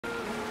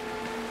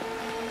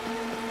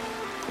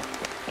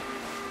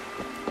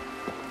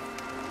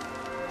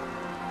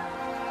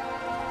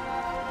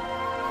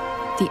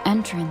The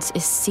entrance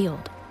is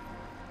sealed.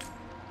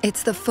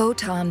 It's the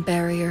photon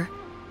barrier,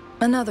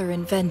 another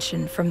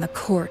invention from the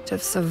court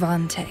of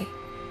Savante.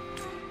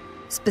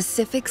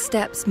 Specific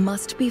steps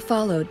must be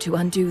followed to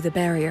undo the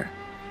barrier.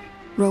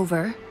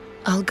 Rover,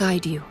 I'll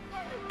guide you.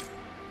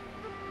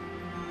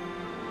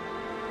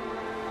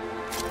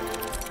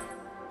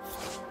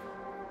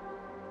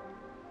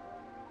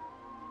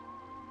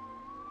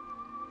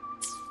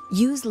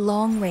 Use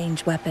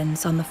long-range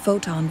weapons on the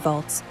photon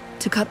vaults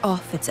to cut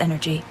off its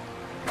energy.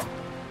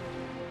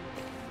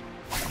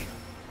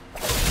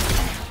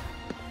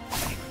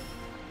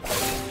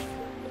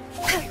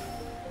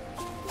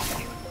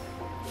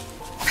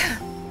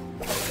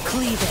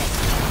 Cleave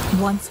it.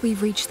 Once we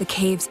reach the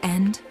cave's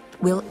end,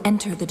 we'll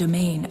enter the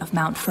domain of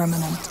Mount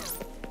Firmament.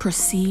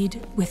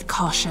 Proceed with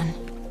caution.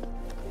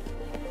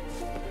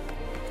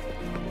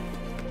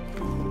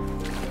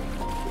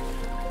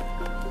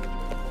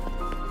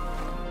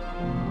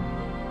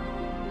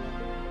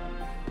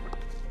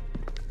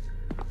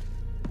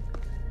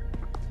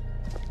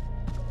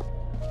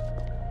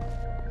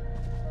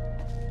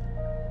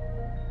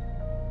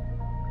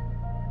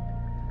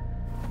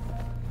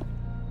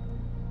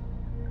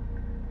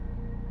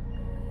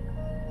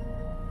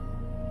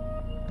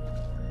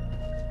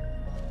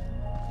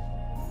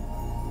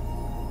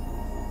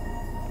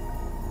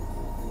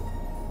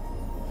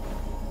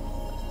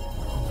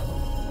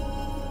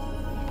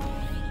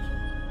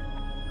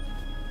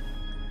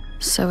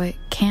 So it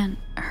can't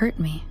hurt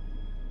me.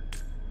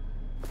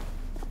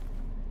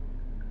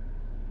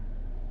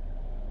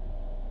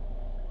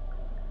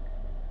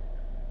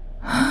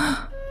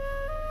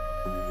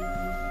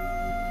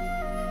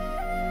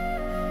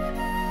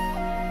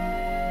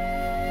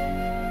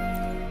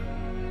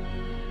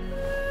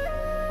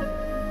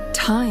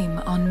 Time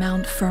on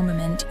Mount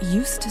Firmament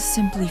used to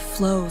simply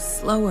flow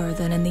slower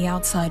than in the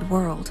outside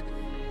world.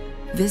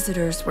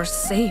 Visitors were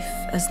safe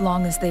as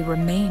long as they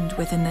remained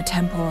within the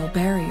temporal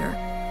barrier.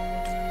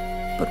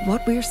 But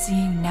what we're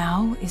seeing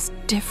now is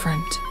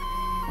different.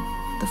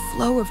 The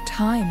flow of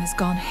time has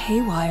gone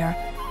haywire.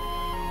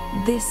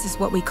 This is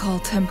what we call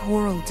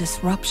temporal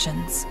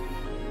disruptions.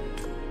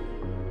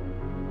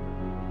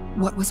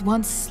 What was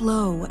once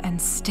slow and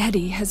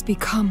steady has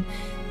become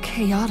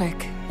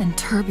chaotic and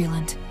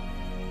turbulent.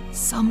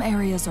 Some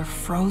areas are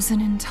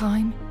frozen in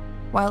time,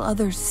 while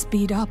others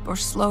speed up or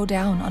slow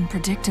down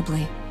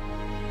unpredictably.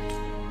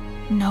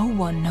 No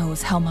one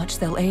knows how much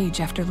they'll age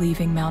after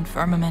leaving Mount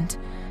Firmament.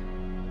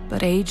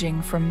 But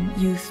aging from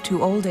youth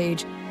to old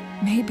age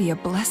may be a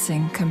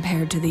blessing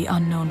compared to the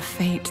unknown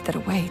fate that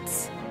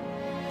awaits.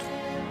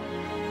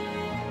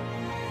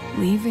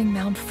 Leaving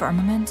Mount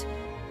Firmament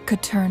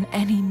could turn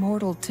any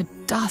mortal to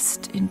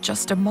dust in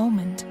just a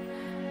moment.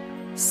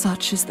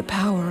 Such is the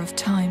power of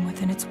time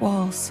within its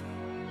walls.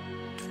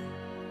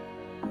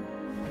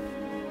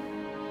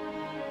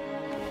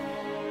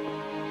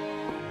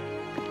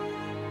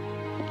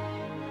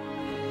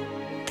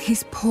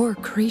 These poor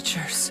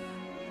creatures,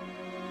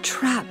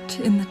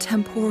 trapped in the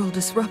temporal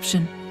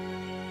disruption,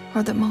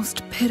 are the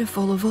most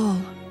pitiful of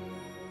all.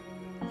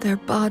 Their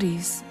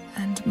bodies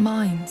and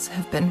minds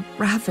have been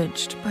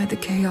ravaged by the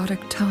chaotic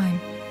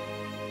time,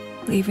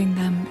 leaving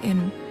them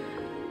in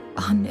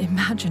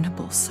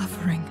unimaginable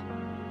suffering.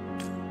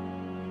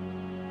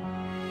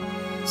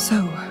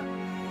 So,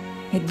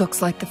 it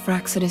looks like the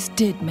Fraxidus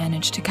did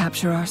manage to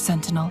capture our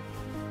sentinel,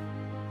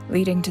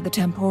 leading to the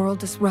temporal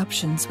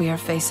disruptions we are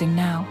facing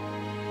now.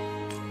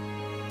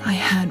 I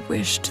had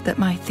wished that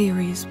my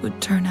theories would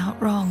turn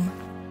out wrong.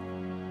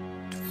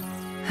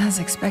 As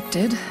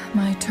expected,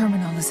 my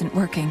terminal isn't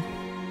working.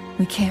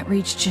 We can't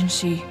reach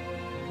Jinshi.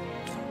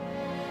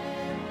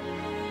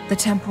 The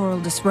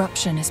temporal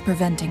disruption is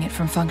preventing it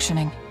from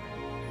functioning.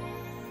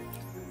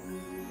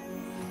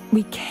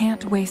 We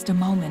can't waste a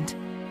moment.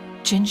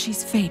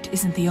 Jinshi's fate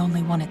isn't the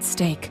only one at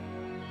stake.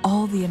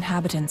 All the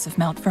inhabitants of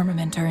Mount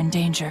Firmament are in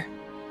danger.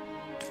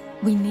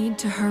 We need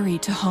to hurry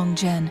to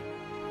Hongjian,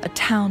 a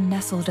town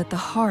nestled at the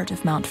heart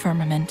of Mount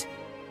Firmament.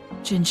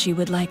 Jinshi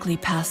would likely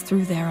pass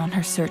through there on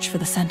her search for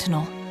the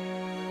Sentinel.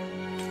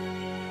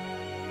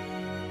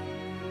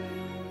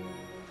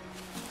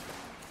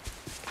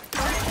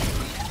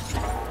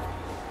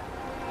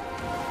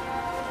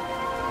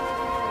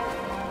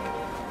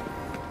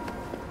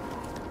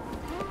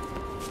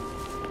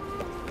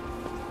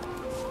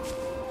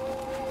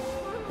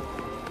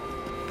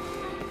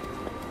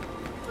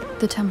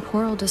 The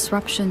temporal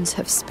disruptions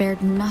have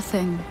spared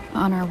nothing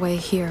on our way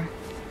here.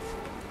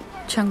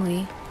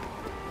 Changli,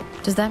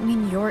 does that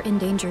mean you're in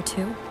danger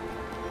too?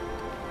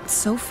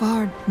 So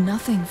far,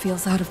 nothing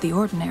feels out of the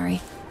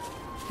ordinary.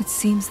 It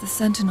seems the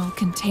Sentinel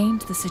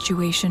contained the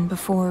situation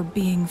before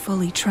being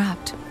fully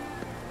trapped.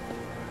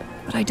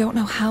 But I don't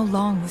know how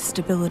long this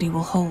stability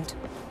will hold.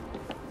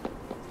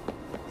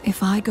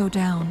 If I go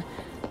down,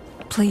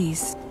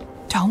 please,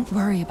 don't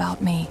worry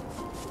about me.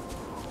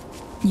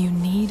 You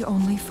need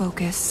only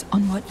focus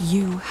on what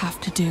you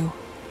have to do.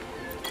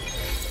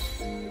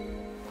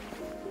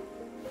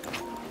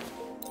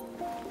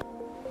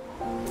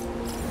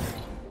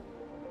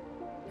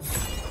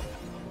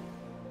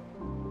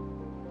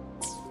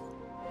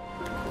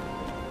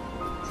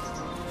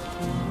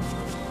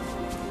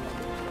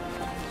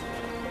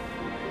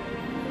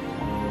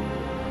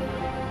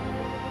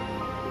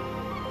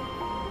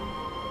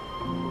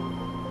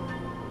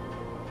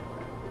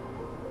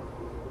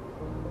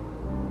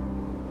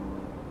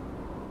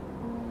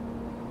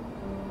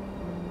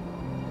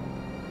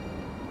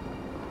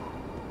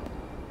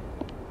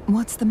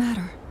 What's the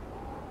matter?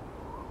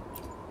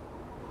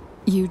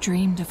 You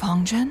dreamed of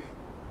Hongzhen?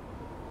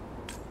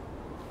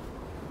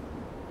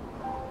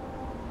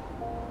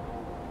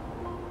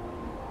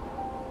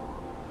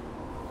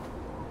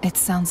 It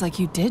sounds like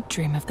you did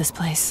dream of this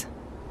place.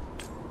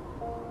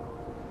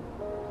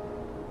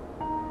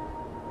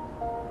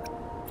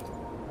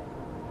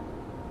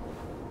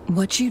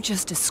 What you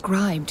just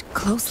described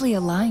closely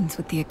aligns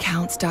with the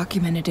accounts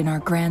documented in our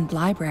Grand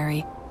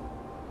Library.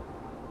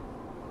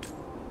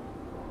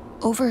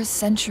 Over a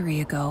century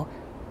ago,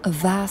 a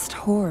vast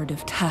horde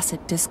of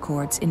tacit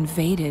discords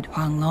invaded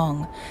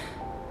Huanglong.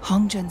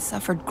 Hongzhen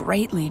suffered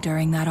greatly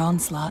during that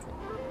onslaught.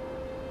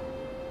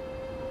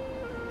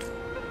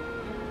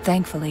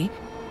 Thankfully,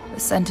 the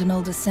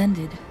Sentinel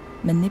descended,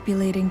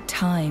 manipulating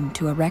time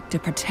to erect a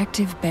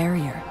protective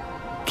barrier,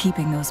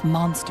 keeping those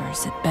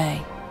monsters at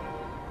bay.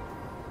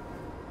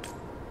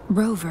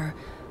 Rover,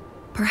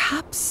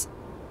 perhaps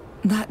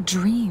that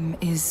dream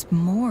is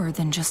more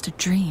than just a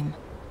dream.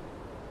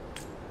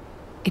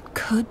 It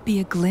could be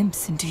a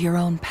glimpse into your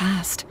own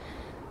past,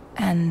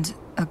 and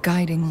a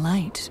guiding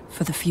light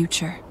for the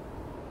future.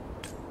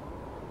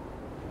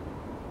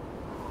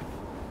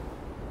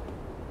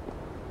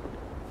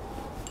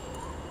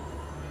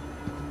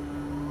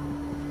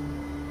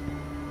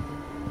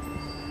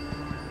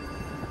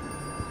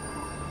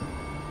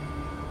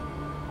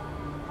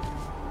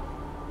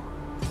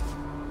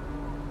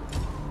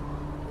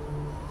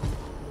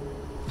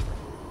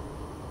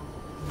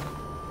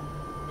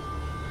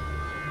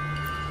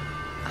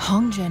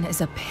 Hongzhen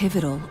is a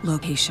pivotal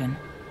location,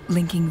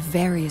 linking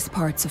various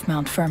parts of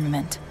Mount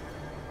Firmament.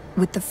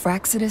 With the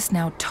Fraxidus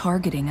now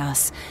targeting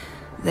us,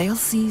 they'll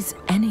seize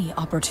any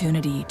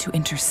opportunity to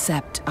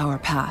intercept our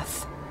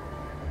path.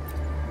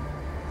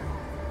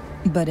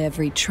 But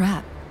every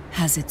trap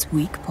has its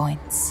weak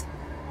points.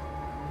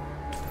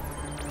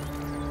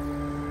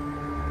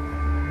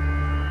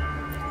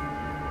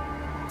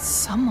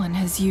 Someone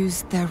has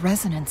used their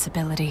resonance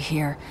ability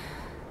here,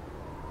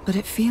 but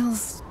it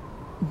feels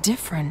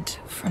different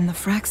from the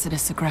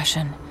Fraxidus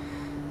aggression.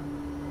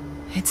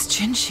 It's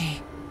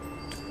Jinshi.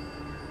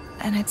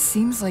 And it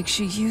seems like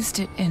she used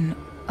it in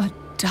a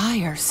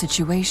dire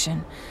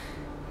situation.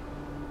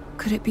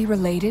 Could it be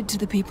related to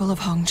the people of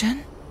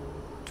Hongzhen?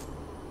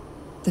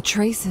 The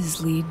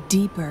traces lead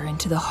deeper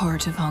into the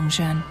heart of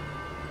Hongzhen.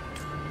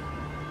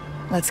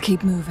 Let's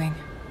keep moving.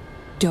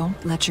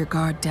 Don't let your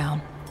guard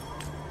down.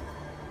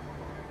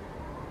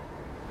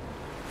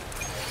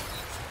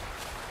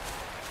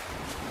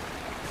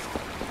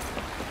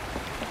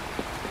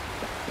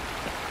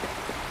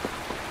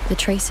 The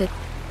trace it.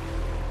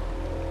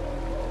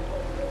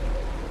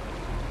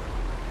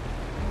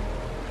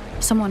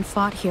 Someone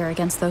fought here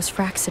against those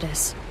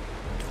Fraxidus.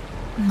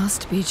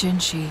 Must be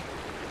Jinshi.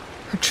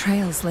 Her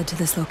trails led to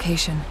this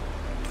location.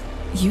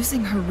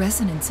 Using her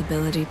resonance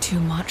ability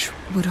too much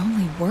would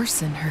only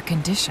worsen her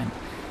condition.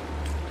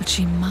 But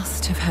she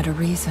must have had a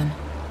reason.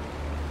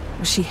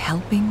 Was she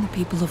helping the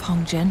people of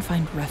Hongzhen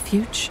find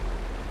refuge?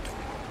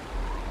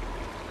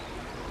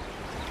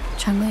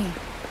 Changli,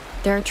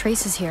 there are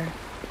traces here.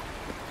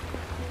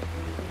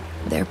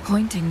 They're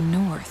pointing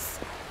north.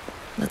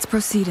 Let's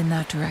proceed in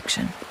that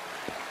direction.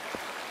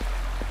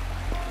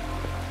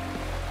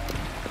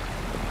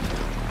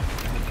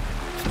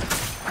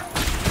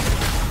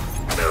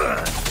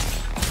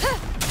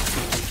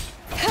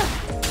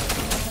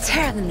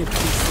 Tear them to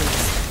pieces.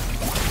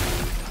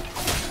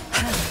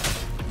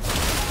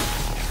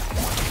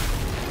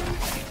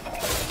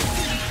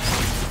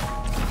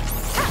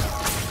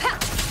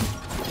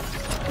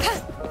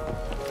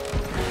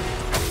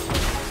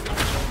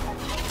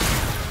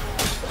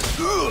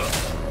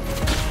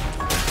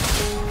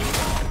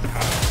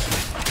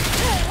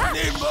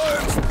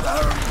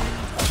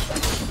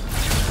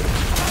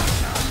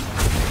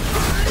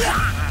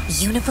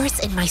 Universe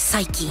in my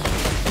psyche.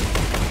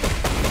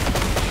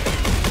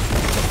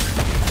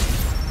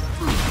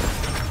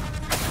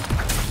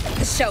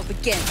 The show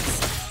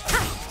begins.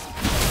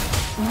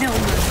 No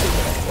mercy.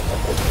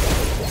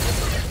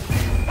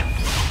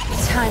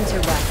 Time to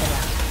wrap it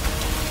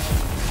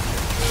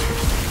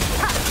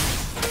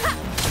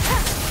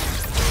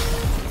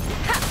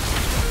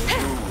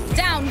up.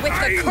 Down with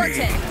the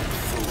curtain.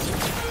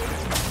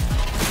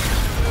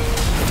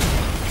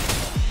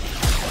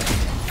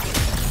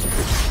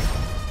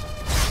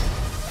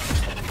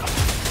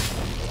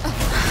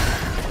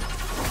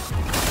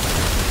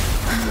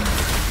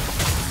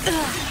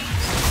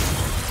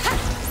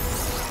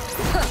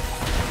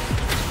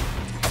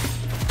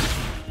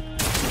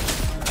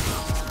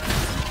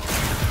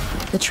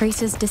 The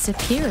traces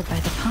disappeared by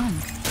the pond.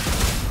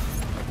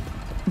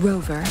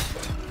 Rover,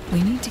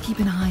 we need to keep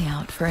an eye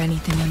out for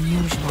anything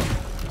unusual.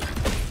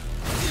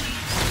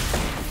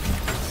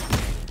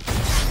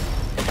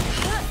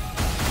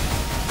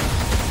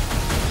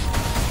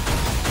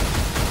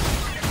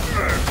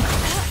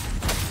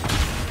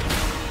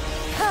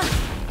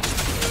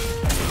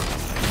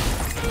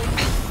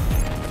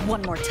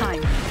 One more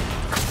time.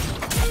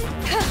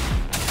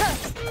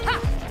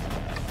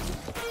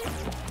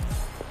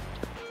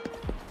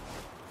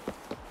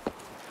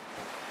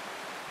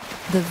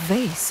 The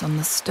vase on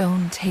the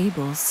stone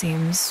table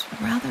seems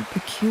rather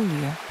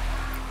peculiar.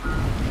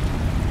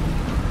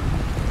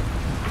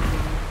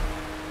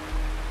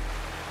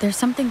 There's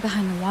something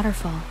behind the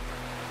waterfall.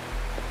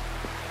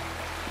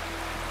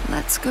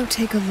 Let's go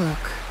take a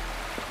look.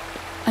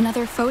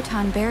 Another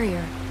photon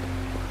barrier.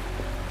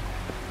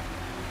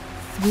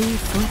 3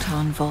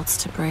 photon vaults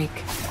to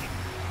break.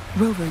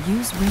 Rover,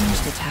 use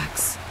ranged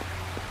attacks.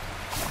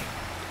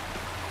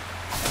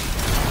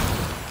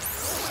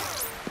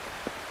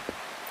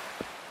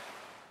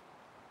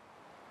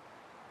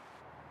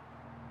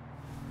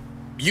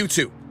 You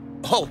two,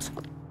 halt!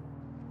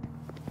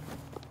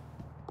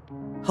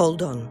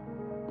 Hold on.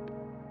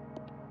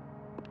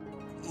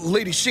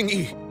 Lady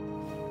Xingyi.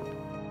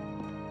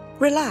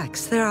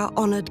 Relax, there are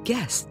honored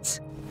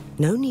guests.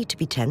 No need to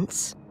be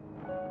tense.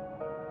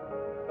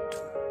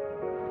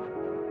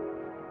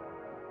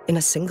 In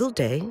a single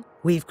day,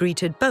 we've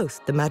greeted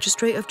both the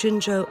Magistrate of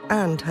Jinzhou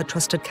and her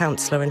trusted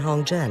counselor in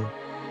Hongzhen.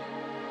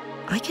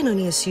 I can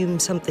only assume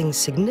something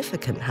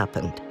significant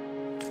happened.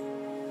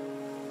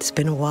 It's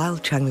been a while,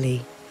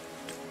 Changli.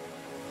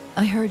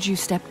 I heard you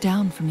stepped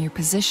down from your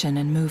position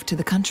and moved to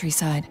the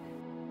countryside.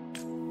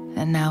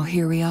 And now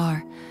here we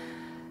are,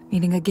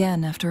 meeting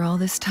again after all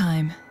this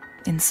time,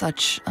 in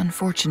such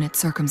unfortunate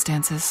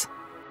circumstances.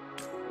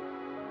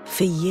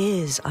 For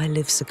years, I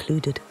lived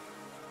secluded,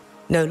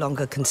 no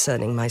longer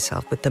concerning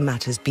myself with the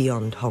matters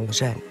beyond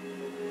Hongzhen.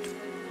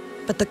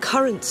 But the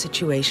current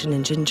situation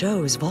in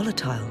Jinzhou is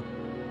volatile.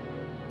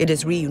 It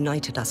has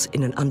reunited us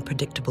in an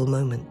unpredictable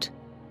moment.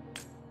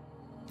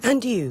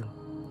 And you,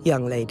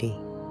 young lady,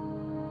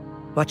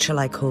 what shall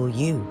I call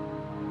you?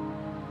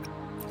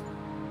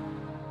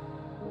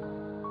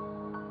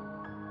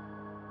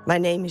 My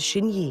name is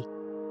Xingyi.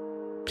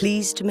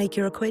 Pleased to make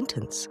your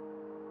acquaintance.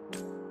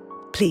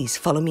 Please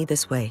follow me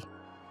this way.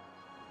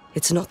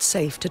 It's not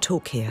safe to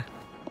talk here.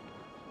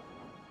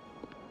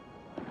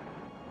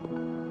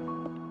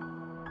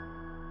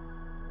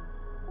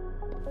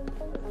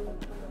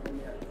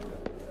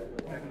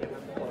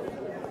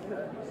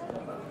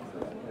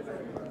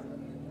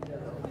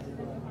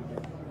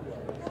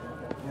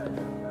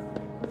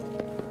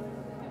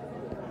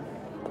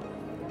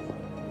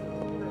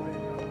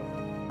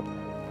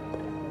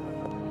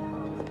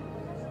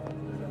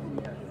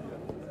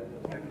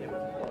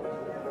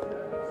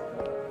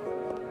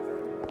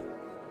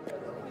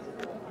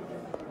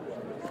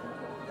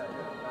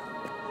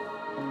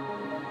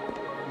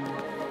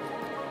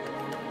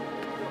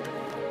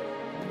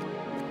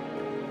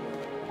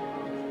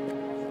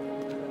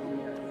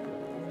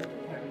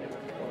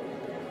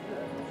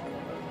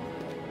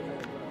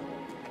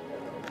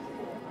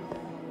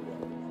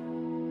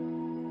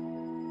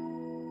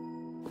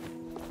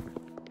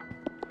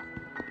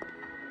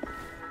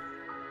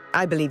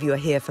 I believe you are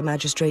here for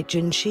Magistrate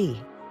Jinshi.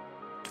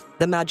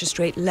 The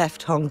magistrate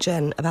left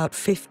Hongzhen about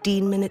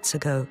 15 minutes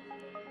ago.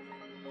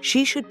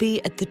 She should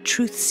be at the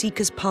Truth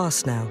Seeker's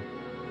Pass now.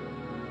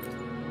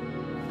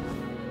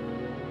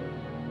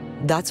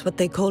 That's what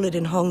they call it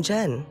in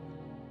Hongzhen.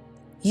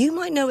 You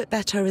might know it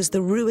better as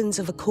the ruins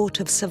of a Court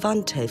of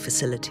Savante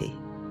facility.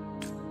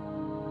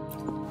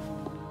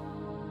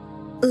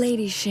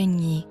 Lady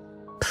Xingyi,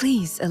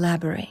 please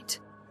elaborate.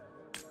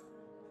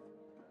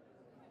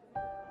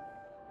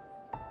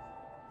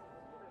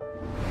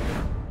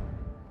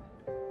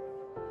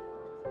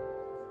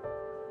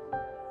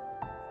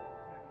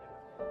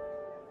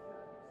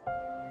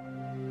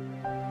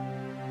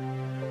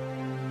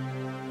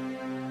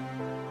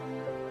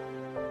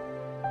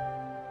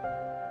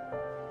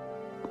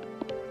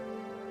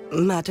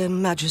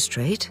 Madam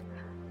Magistrate,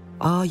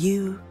 are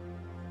you...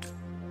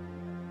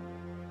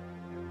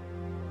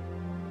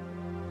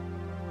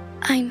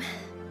 I'm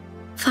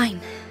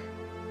fine.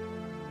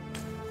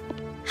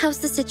 How's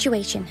the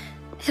situation?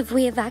 Have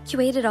we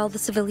evacuated all the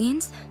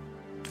civilians?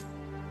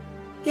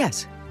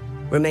 Yes.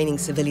 Remaining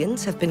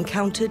civilians have been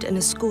counted and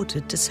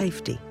escorted to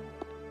safety.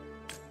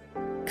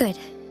 Good.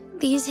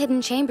 These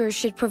hidden chambers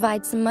should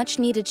provide some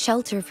much-needed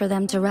shelter for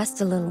them to rest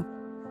a little.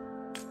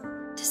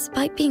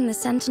 Despite being the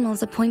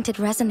Sentinel's appointed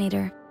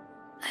resonator,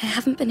 I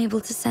haven't been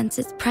able to sense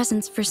its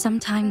presence for some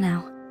time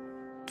now.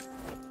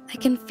 I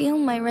can feel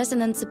my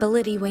resonance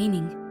ability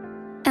waning,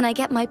 and I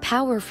get my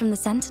power from the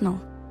Sentinel.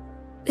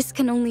 This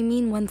can only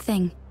mean one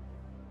thing.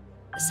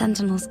 The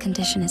Sentinel's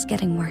condition is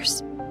getting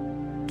worse.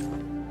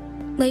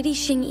 Lady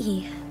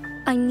Xingyi,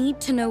 I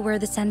need to know where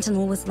the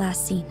Sentinel was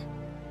last seen.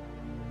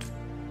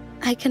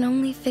 I can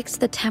only fix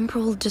the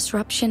temporal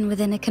disruption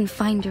within a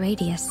confined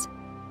radius.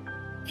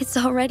 It's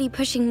already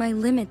pushing my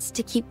limits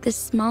to keep this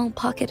small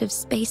pocket of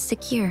space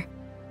secure.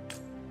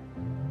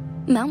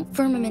 Mount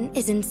Firmament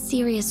is in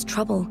serious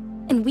trouble,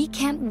 and we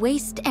can't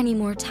waste any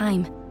more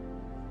time.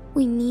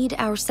 We need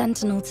our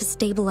Sentinel to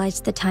stabilize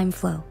the time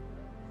flow.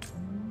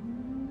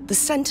 The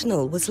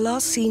Sentinel was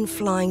last seen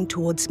flying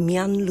towards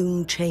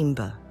Mianlung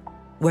Chamber,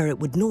 where it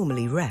would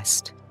normally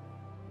rest.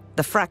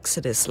 The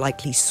Fraxidus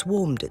likely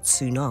swarmed it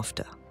soon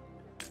after.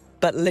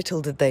 But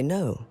little did they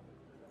know,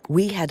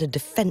 we had a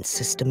defense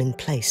system in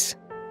place,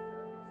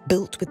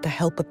 built with the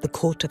help of the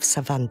Court of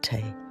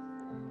Savante.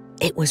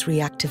 It was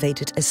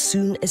reactivated as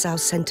soon as our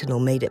sentinel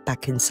made it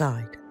back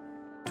inside.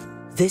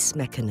 This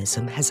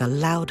mechanism has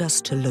allowed us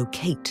to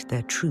locate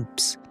their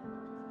troops,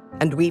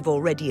 and we've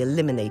already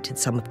eliminated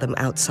some of them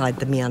outside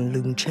the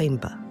Mianlung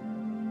chamber.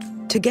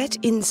 To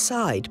get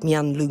inside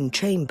Mianlung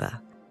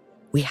chamber,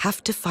 we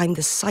have to find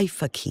the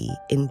cipher key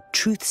in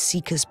Truth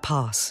Seeker's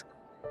Pass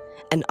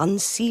and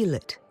unseal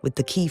it with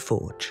the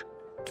Keyforge.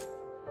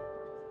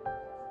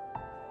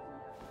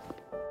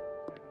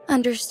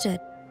 Understood.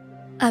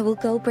 I will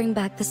go bring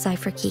back the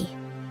cipher key.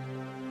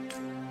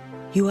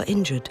 You are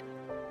injured.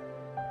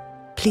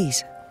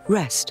 Please,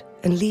 rest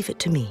and leave it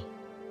to me.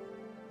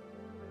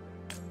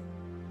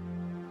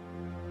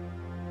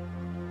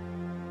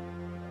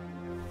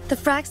 The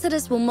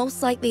Fraxidus will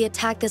most likely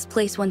attack this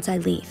place once I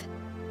leave.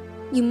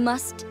 You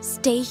must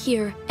stay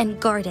here and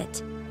guard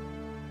it.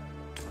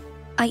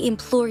 I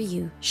implore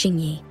you,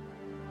 Xingyi.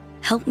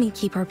 Help me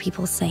keep our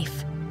people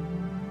safe.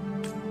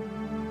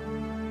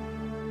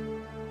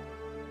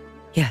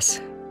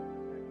 Yes,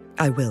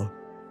 I will,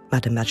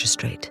 Madam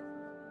Magistrate.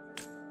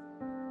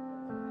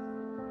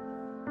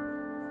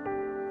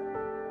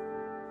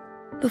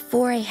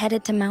 Before I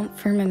headed to Mount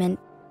Firmament,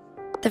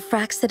 the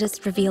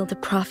Fraxidus revealed a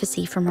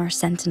prophecy from our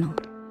Sentinel.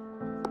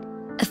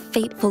 A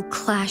fateful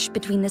clash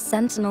between the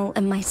Sentinel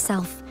and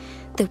myself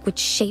that would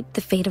shape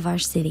the fate of our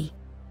city.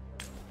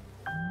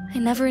 I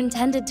never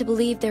intended to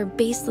believe their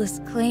baseless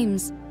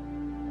claims,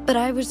 but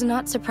I was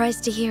not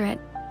surprised to hear it.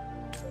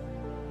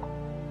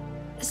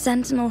 The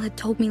Sentinel had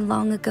told me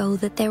long ago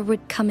that there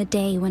would come a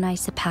day when I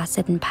surpass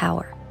it in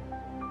power.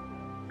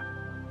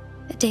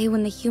 A day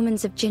when the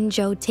humans of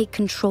Jinzhou take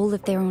control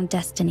of their own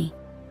destiny.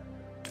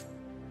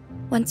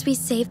 Once we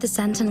save the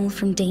Sentinel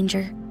from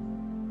danger,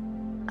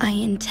 I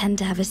intend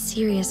to have a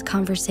serious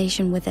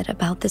conversation with it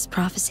about this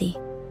prophecy.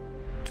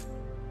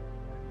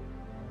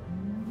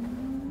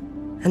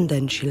 And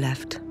then she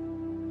left.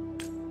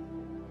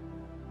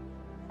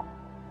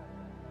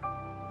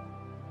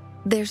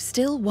 There's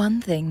still one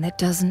thing that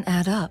doesn't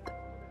add up.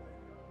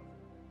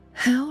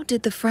 How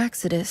did the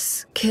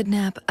Fraxidus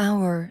kidnap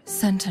our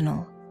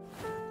Sentinel?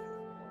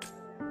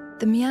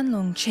 The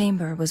Mianlung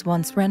chamber was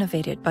once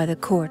renovated by the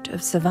court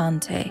of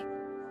Savante.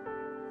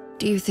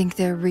 Do you think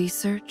their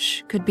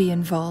research could be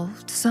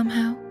involved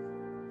somehow?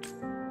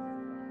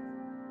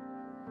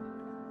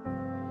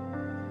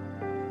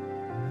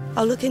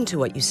 I'll look into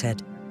what you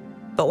said.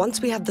 But once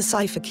we have the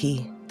cipher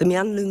key, the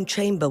Mianlung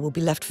chamber will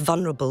be left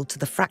vulnerable to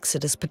the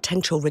Fraxidus'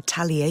 potential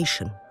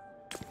retaliation.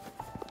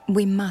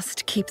 We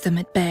must keep them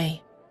at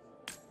bay.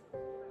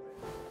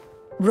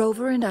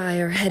 Rover and I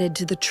are headed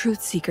to the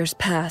Truth Seeker's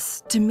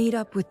Pass to meet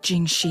up with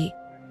Jinshi.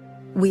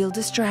 We'll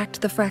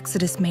distract the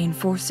Fraxidus' main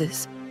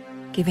forces,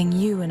 giving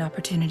you an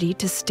opportunity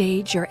to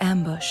stage your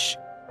ambush.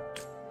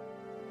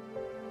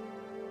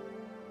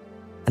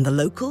 And the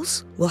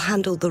locals will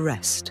handle the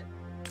rest.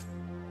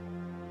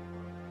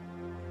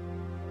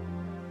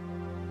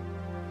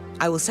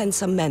 I will send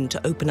some men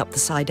to open up the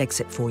side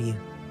exit for you.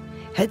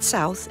 Head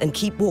south and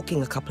keep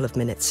walking a couple of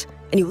minutes,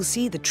 and you will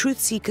see the Truth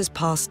Seeker's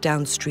Pass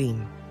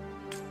downstream.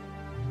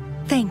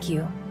 Thank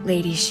you,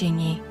 Lady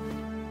Xingyi.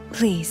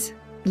 Please,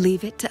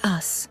 leave it to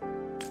us.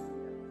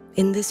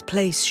 In this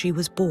place she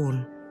was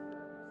born,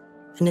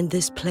 and in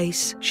this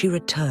place she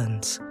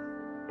returns.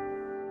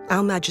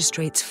 Our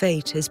magistrate's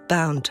fate is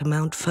bound to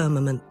Mount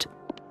Firmament.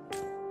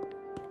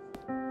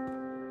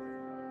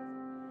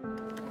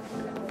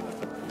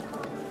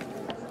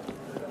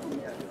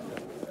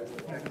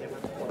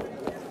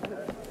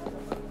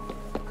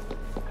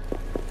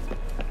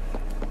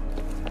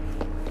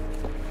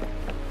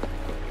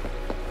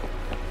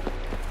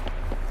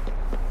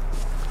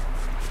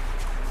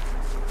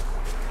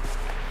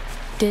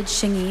 Did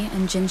Xingyi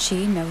and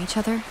Jinshi know each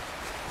other?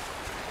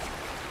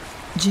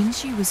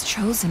 Jinshi was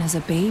chosen as a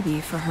baby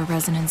for her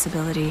resonance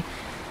ability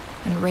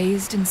and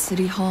raised in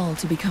City Hall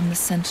to become the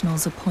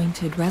Sentinel's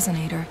appointed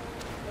resonator.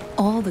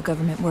 All the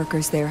government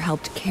workers there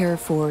helped care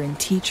for and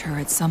teach her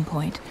at some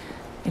point,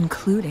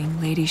 including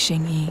Lady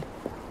Xingyi.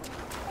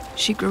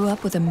 She grew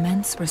up with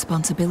immense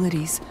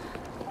responsibilities,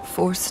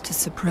 forced to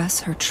suppress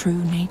her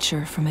true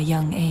nature from a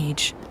young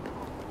age.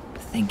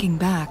 Thinking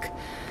back,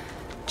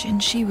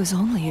 Jinshi was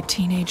only a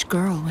teenage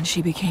girl when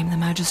she became the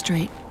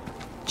magistrate.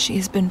 She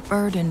has been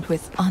burdened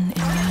with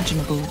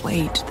unimaginable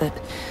weight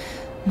that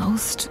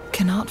most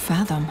cannot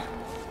fathom.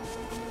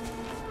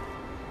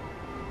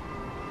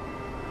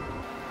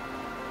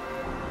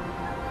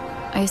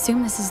 I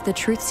assume this is the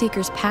Truth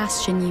Seeker's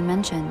Pass Xingyi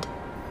mentioned.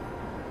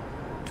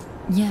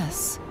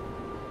 Yes.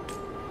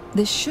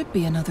 This should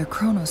be another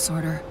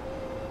chronosorter.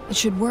 It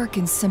should work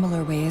in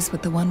similar ways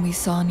with the one we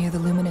saw near the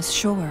luminous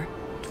shore.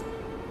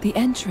 The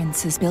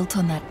entrance is built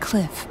on that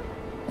cliff,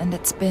 and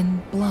it's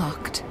been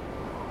blocked.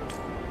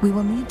 We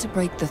will need to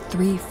break the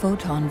 3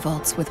 photon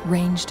vaults with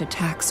ranged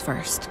attacks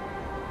first.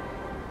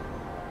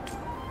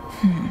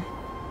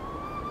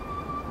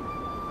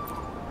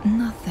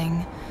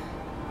 Nothing.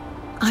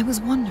 I was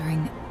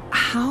wondering,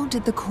 how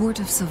did the Court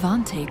of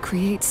Savante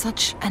create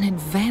such an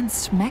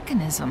advanced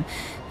mechanism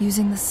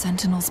using the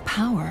Sentinel's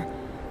power?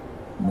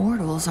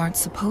 Mortals aren't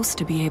supposed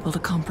to be able to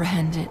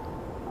comprehend it.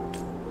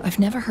 I've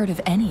never heard of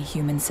any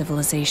human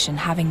civilization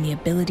having the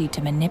ability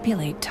to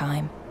manipulate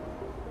time.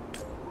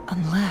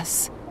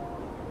 Unless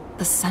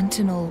the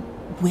Sentinel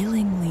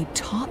willingly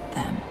taught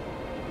them.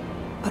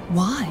 But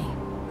why?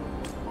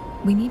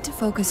 We need to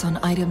focus on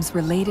items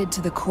related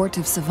to the court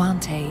of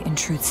Savante in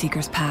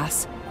Truthseeker's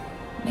Pass.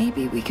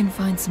 Maybe we can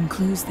find some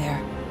clues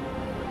there.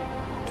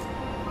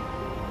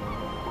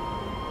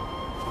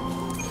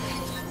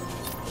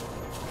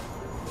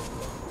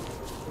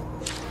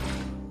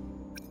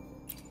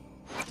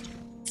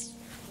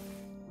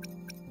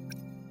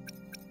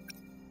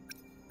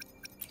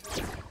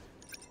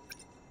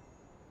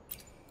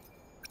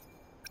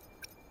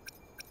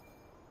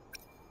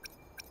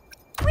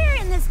 We're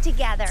in this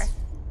together.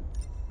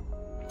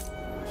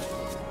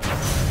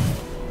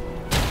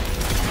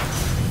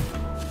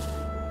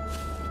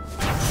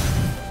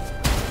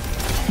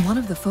 One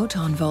of the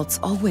photon vaults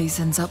always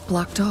ends up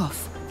blocked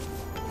off.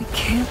 We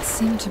can't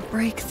seem to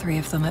break 3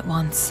 of them at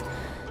once.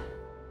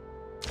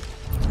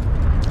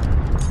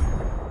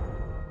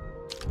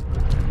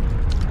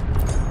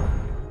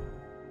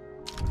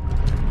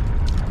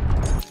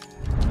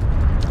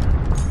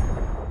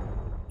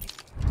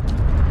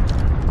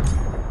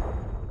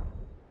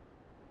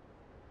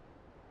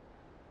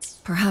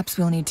 Perhaps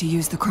we'll need to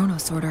use the chrono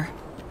sorter.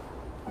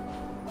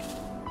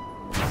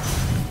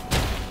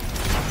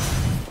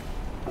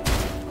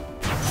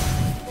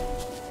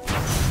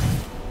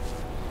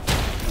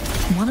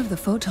 One of the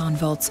photon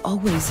vaults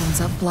always ends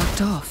up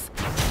blocked off.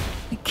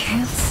 We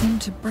can't seem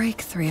to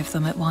break 3 of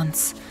them at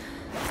once.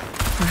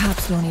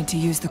 Perhaps we'll need to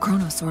use the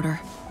chrono sorter.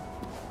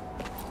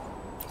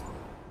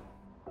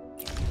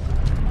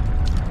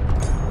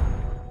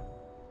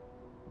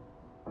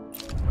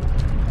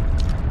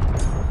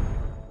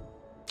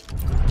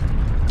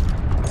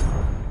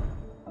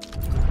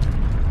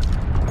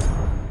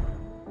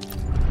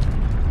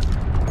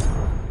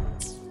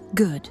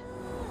 Good.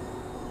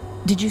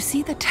 Did you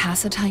see the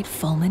tacitite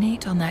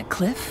fulminate on that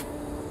cliff?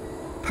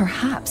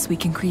 Perhaps we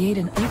can create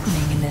an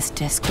opening in this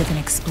disk with an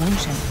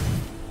explosion.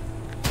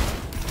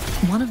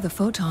 One of the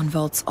photon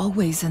vaults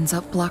always ends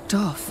up blocked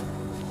off.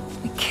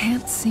 We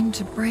can't seem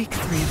to break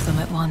 3 of them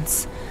at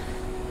once.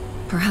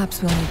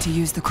 Perhaps we'll need to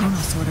use the chrono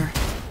sorter.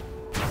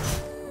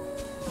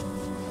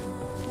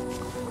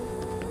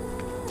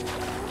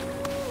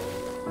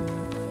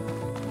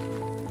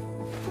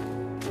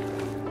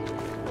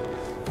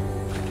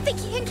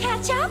 Think you can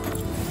catch up?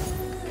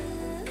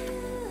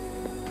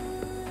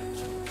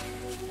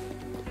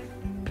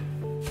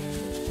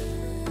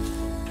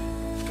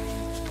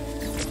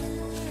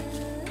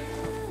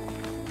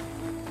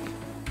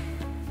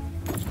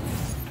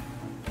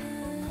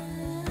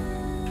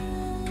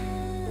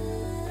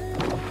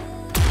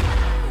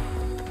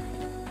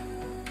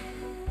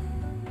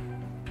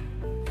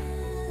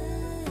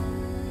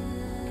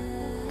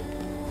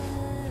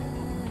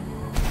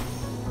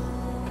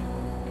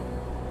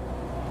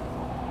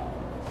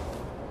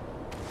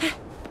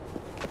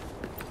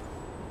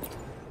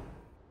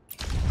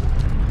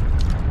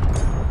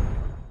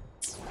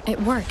 It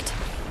worked.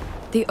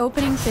 The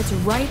opening fits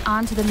right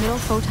onto the middle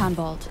photon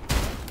vault.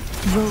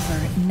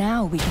 Rover,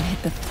 now we can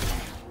hit the...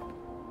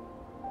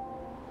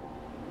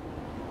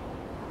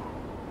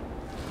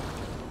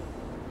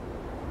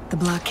 The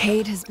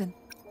blockade has been...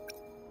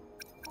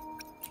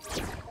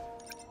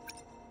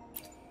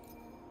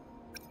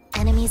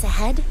 Enemies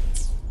ahead?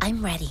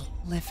 I'm ready.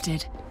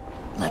 lifted.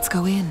 Let's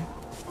go in.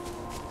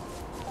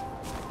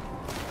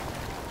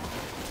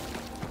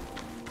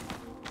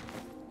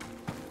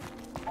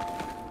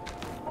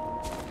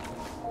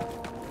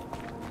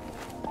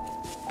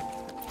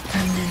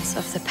 Remnants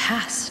of the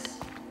past.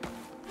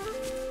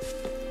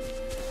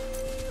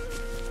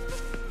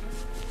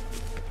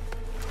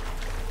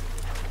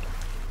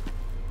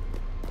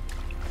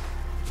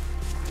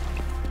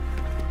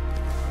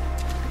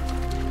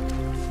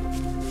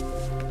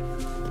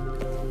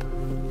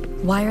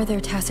 Why are there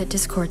tacit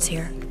discords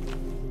here?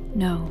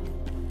 No.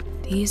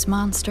 These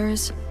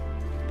monsters...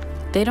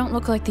 they don't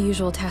look like the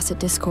usual tacit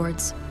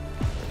discords.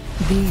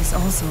 These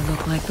also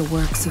look like the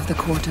works of the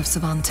Court of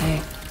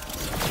Savante.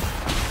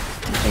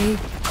 Did they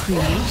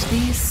create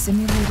these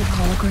simulated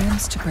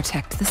holograms to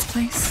protect this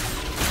place?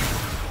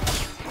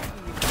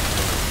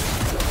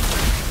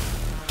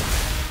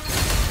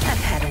 I've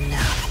had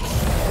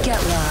enough.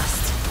 Get lost.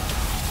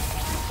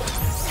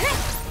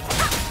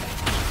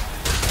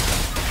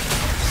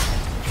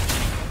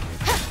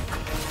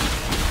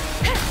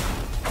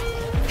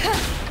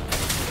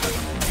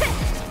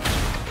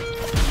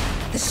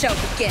 The show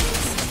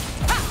begins.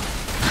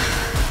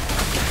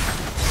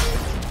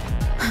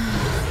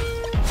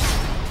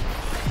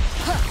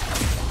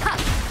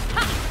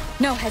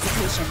 No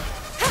hesitation.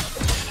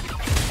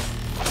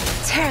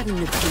 Tear them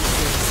to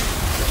pieces.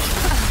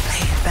 I'll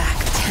pay it back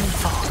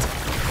tenfold.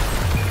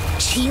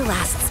 She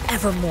lasts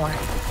evermore.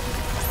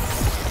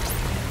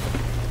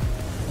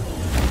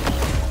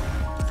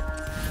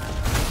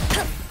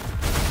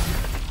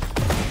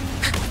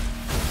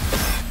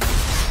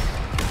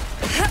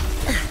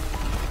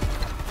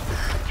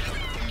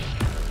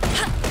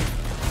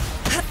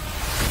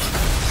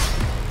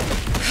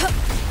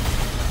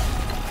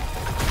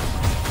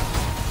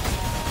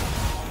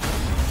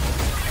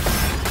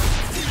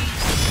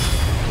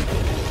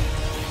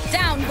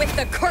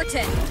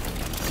 it!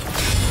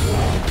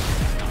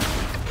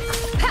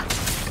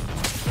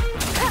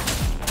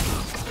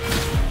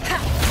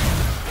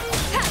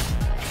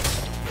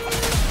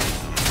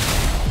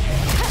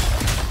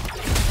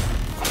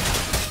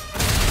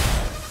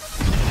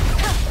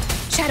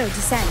 Shadow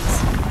descends.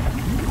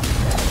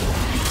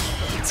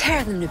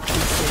 Tear them to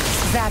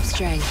pieces. Zap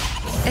strength.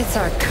 It's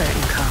our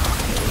curtain call.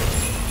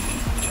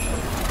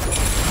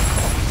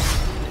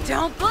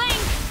 Don't blink!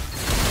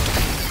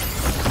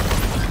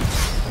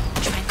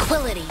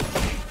 Tranquility.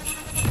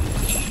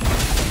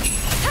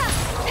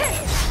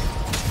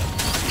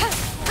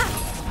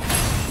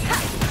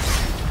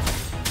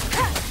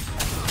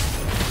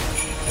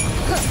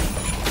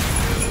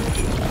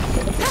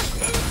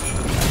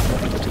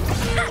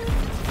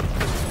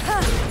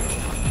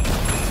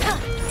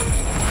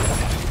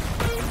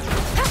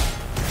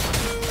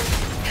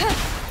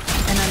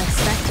 An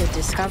unexpected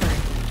discovery.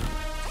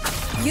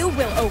 You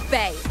will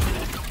obey.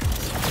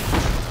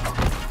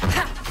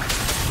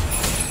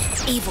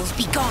 Evils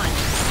be gone.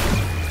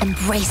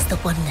 Embrace the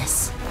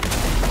oneness.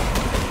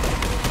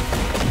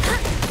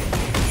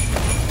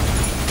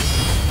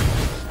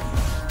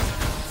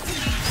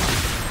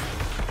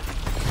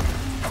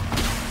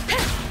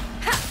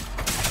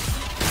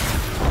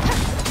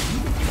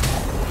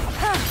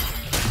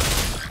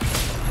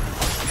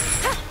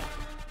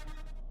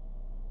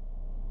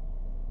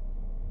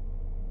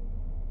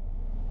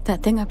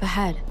 That thing up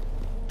ahead.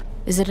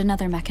 Is it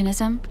another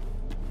mechanism?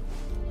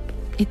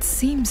 It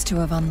seems to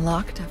have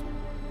unlocked a...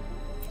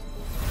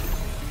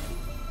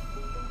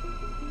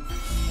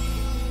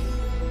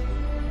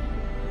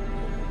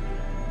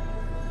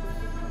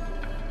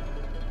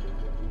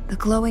 The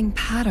glowing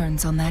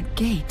patterns on that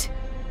gate.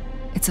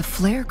 It's a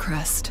flare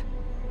crest.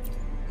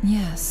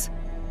 Yes.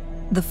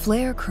 The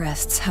flare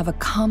crests have a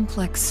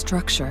complex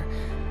structure,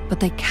 but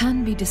they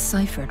can be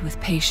deciphered with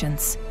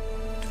patience.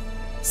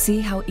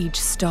 See how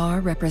each star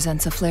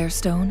represents a flare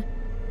stone?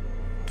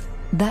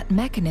 That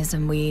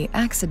mechanism we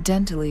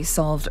accidentally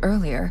solved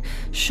earlier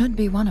should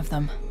be one of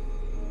them.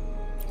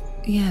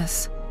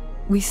 Yes,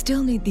 we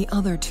still need the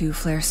other 2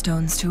 flare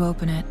stones to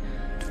open it.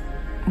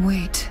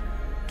 Wait.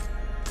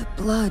 The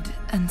blood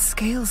and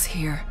scales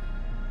here.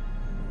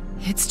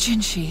 It's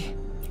Jinshi.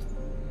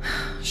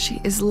 She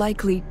is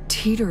likely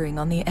teetering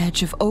on the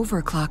edge of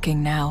overclocking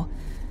now.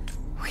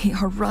 We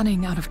are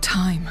running out of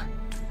time.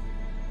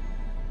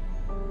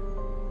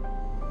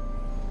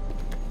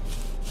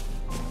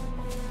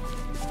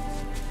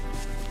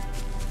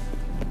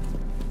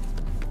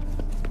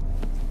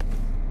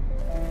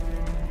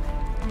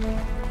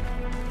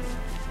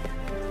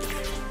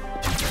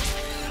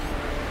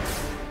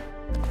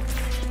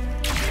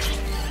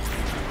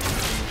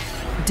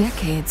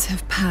 Decades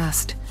have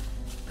passed,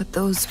 but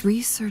those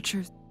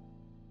researchers...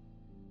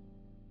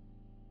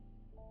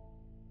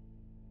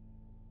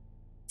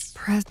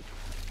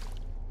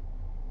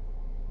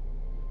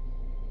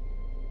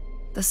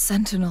 The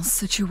Sentinel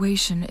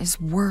situation is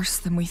worse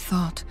than we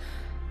thought.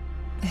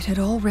 It had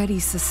already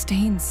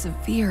sustained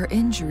severe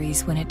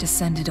injuries when it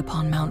descended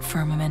upon Mount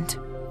Firmament.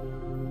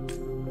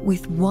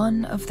 With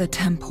one of the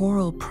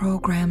temporal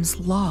programs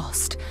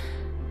lost,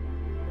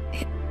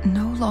 it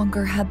no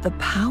longer had the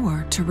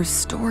power to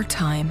restore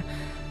time.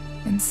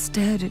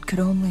 Instead, it could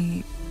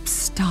only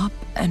stop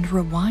and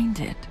rewind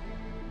it.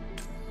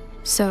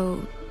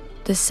 So,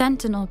 the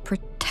Sentinel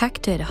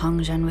protected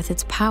Hongzhen with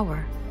its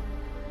power,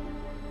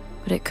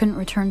 but it couldn't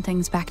return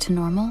things back to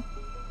normal?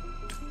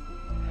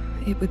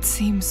 It would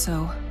seem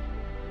so.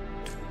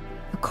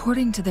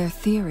 According to their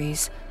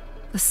theories,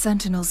 the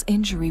Sentinel's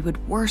injury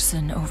would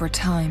worsen over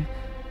time,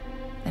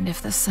 and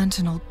if the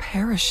Sentinel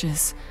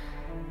perishes,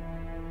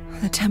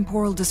 the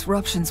temporal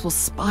disruptions will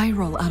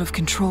spiral out of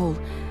control,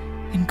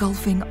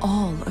 engulfing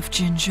all of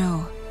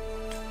Jinzhou.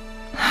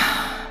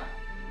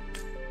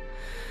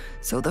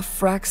 So the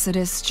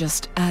Fraxidus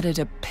just added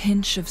a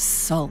pinch of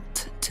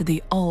salt to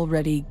the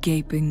already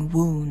gaping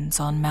wounds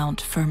on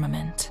Mount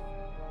Firmament.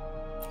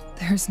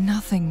 There's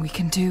nothing we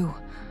can do.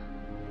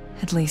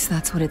 At least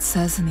that's what it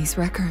says in these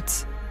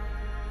records.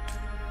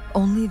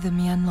 Only the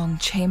Mianlong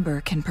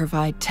Chamber can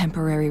provide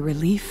temporary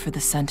relief for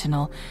the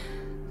Sentinel,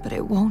 but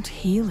it won't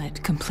heal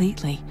it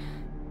completely.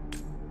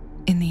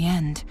 In the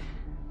end,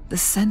 the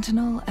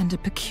Sentinel and a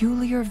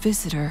peculiar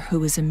visitor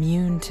who is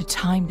immune to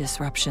time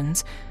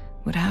disruptions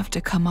would have to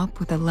come up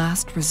with a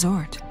last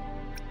resort.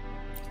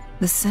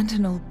 The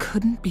Sentinel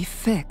couldn't be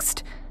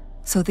fixed,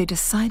 so they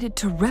decided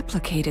to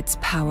replicate its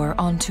power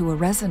onto a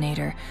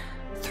resonator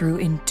through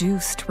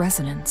induced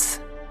resonance.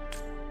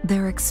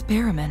 Their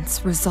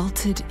experiments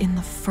resulted in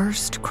the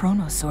first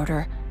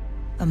chronosorter,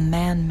 a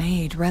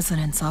man-made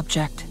resonance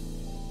object.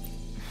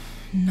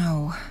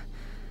 No,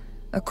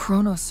 a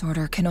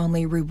chronosorter can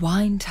only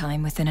rewind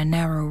time within a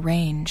narrow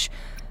range.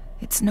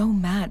 It's no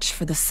match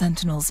for the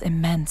Sentinel's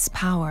immense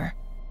power.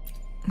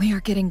 We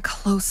are getting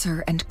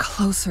closer and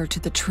closer to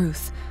the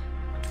truth.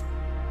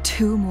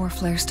 2 more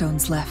flare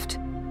stones left.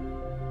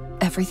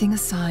 Everything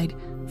aside,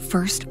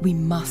 first we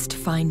must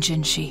find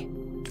Jinshi.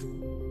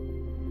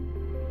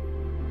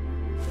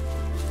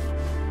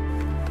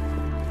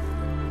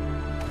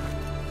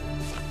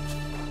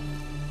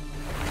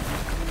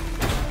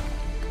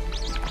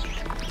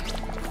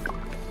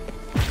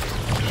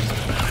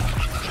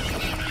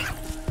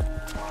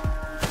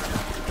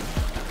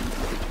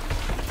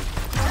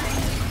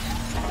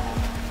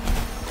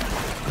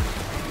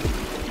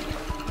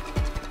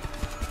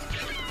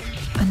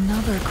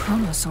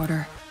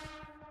 chronosorter.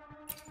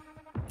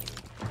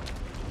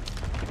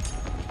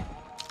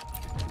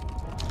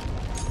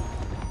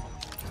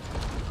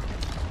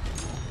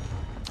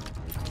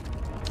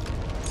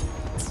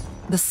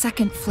 The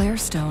second flare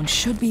stone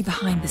should be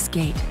behind this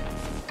gate.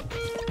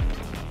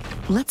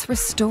 Let's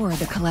restore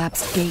the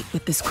collapsed gate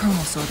with this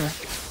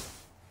chronosorter.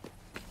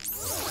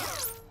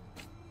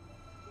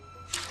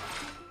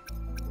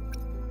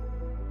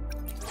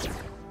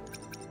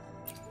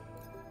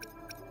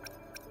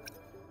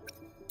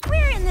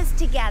 We're in this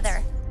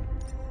together.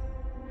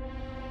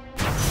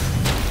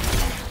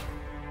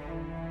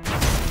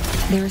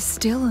 There is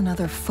still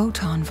another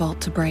photon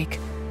vault to break.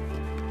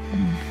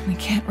 We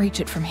can't reach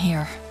it from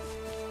here.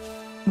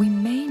 We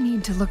may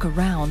need to look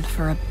around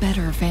for a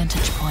better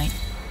vantage point.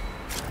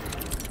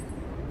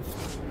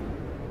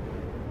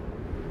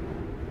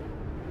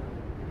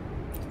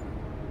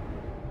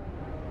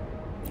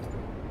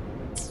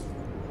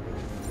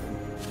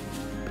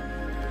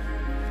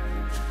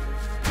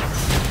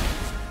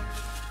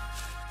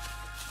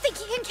 Think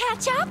you can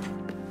catch up?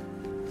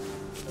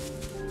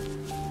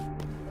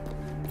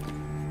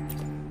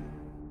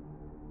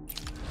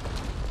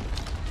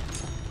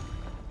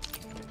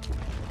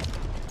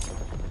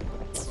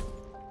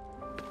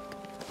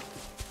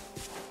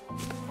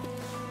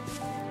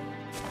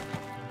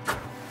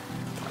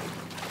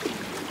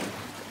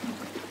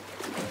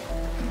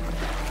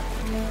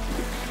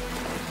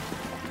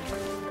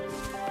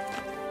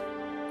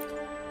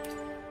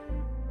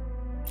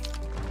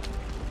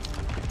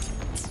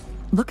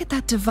 Look at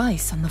that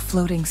device on the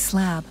floating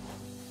slab.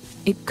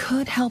 It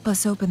could help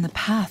us open the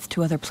path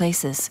to other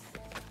places.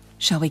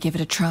 Shall we give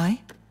it a try?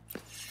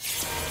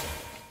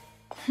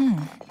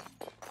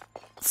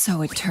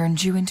 So it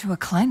turned you into a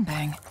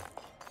Kleinbang.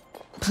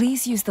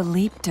 Please use the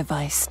leap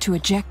device to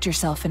eject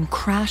yourself and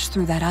crash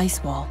through that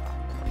ice wall.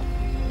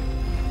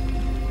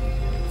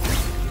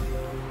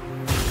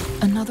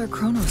 Another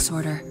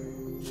chronosorter.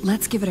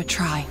 Let's give it a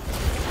try.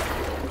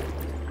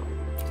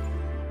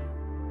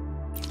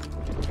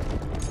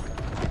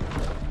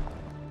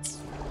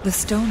 The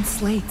stone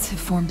slates have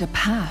formed a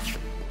path.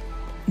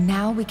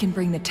 Now we can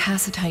bring the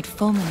tacitite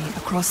fulminate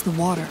across the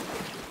water.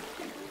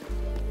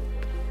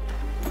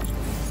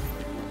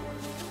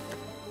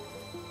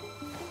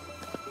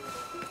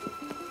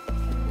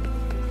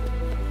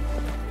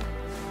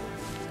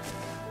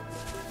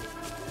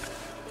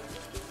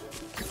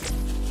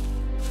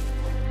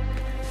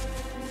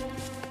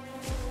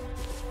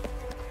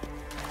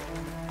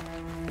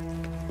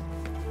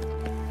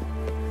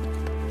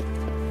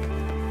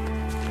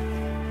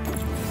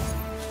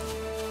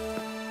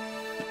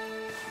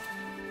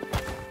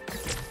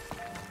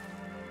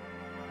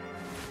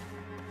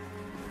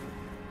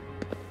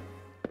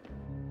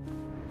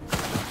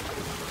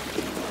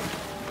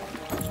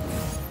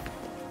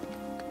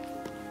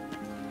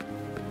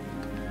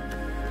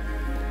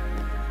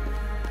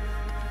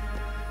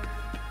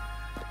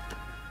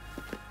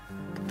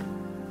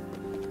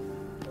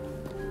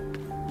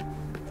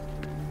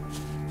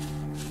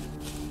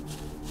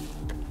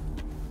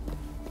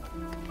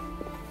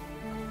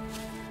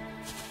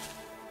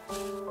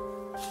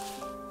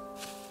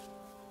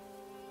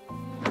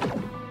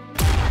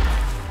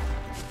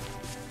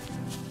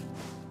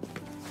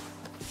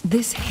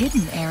 This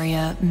hidden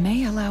area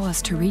may allow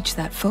us to reach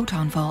that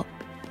photon vault.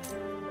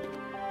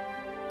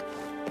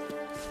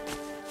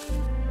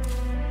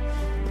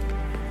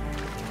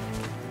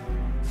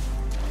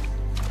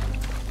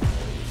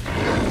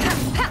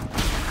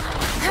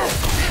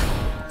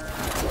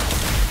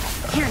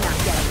 You're not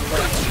getting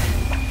away.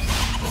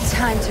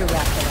 Time to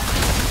wrap it up.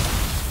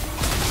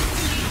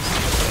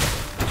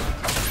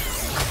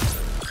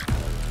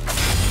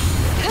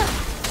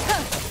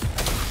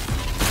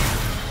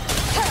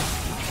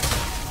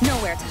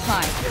 Nowhere to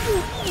hide.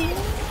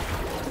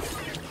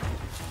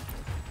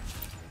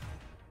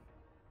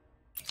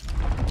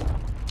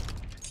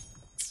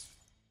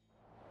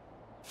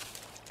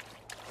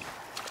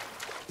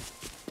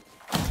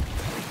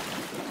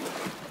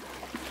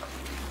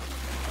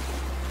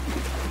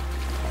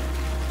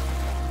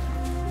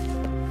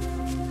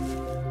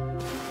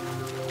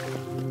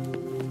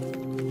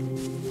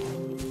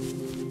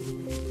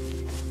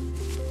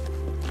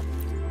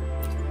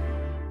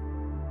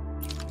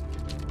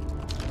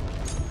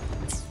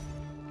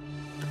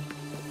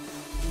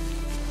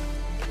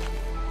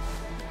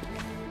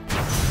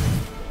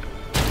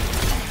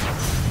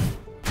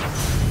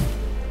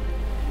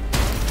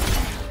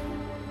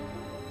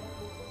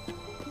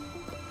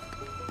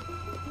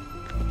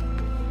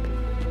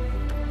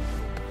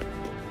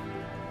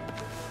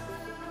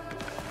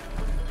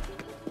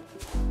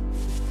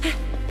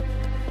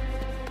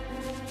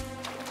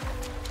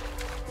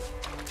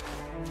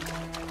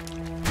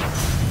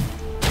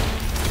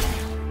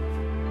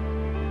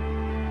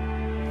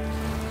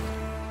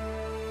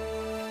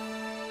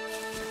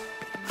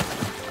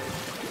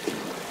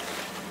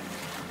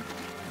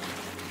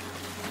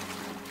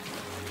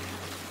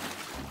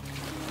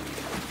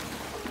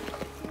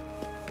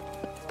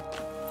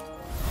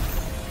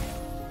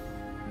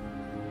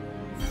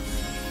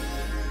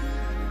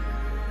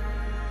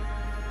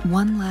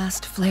 One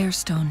last flare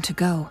stone to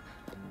go.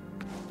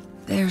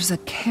 There's a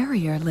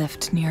carrier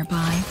lift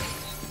nearby.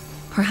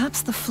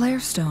 Perhaps the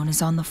flare stone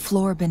is on the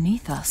floor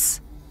beneath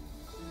us.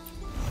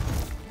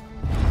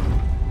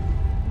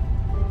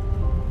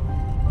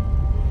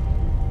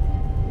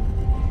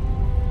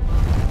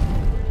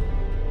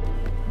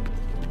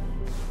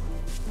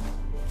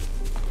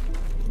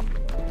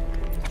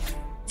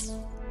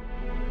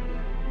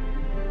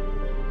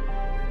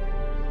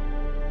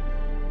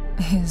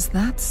 Is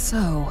that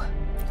so?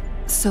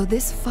 So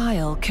this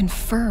file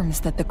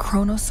confirms that the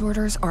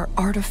chronosorters are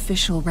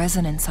artificial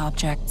resonance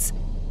objects.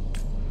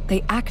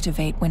 They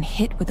activate when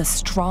hit with a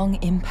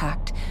strong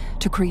impact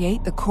to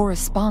create the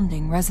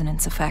corresponding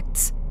resonance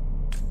effects.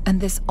 And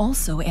this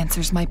also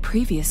answers my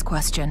previous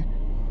question.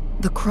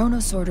 The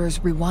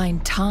chronosorters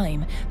rewind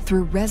time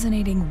through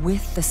resonating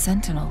with the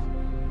Sentinel.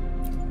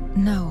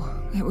 No,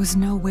 it was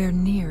nowhere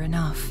near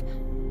enough.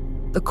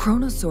 The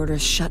chronosorters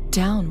shut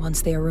down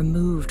once they are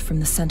removed from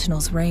the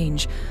Sentinel's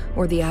range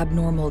or the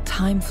abnormal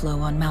time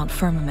flow on Mount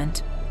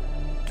Firmament.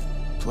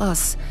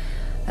 Plus,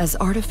 as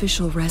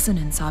artificial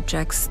resonance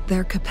objects,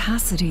 their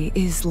capacity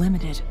is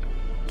limited.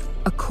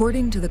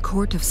 According to the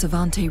Court of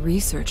Savante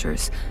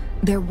researchers,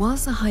 there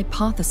was a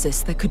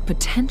hypothesis that could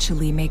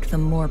potentially make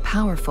them more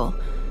powerful,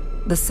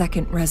 the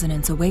Second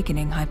Resonance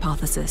Awakening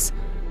hypothesis,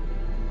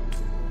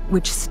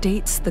 which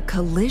states the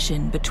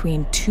collision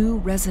between two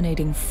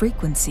resonating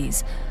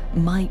frequencies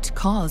might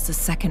cause a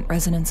second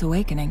resonance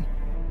awakening.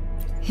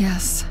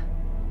 Yes,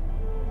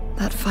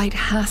 that fight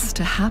has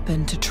to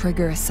happen to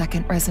trigger a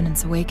second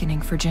resonance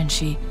awakening for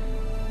Jinshi,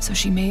 so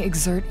she may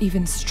exert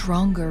even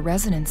stronger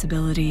resonance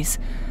abilities,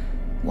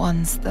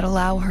 ones that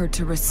allow her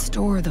to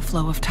restore the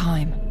flow of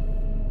time.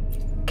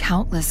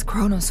 Countless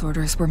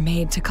chronosorters were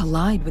made to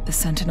collide with the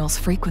Sentinel's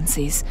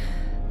frequencies,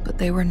 but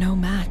they were no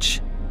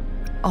match.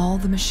 All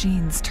the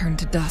machines turned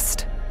to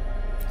dust.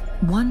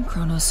 One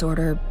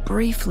chronosorter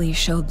briefly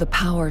showed the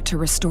power to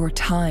restore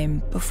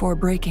time before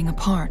breaking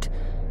apart.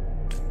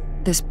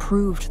 This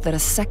proved that a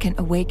second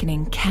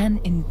awakening can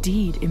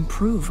indeed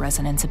improve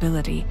resonance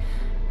ability.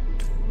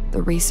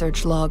 The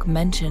research log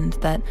mentioned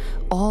that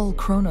all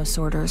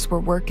chronosorters were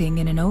working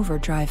in an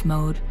overdrive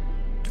mode.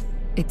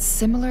 It's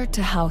similar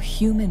to how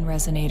human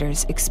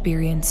resonators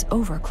experience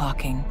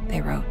overclocking,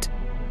 they wrote.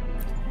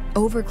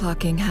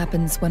 Overclocking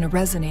happens when a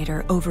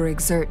resonator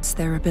overexerts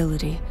their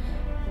ability.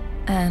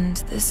 And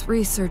this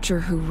researcher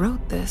who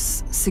wrote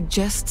this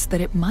suggests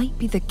that it might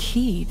be the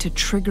key to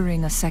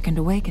triggering a second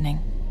awakening.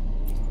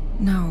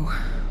 No,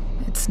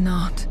 it's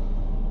not.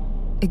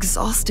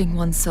 Exhausting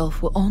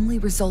oneself will only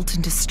result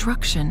in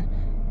destruction.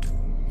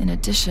 In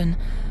addition,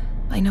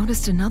 I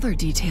noticed another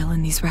detail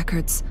in these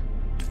records.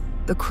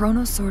 The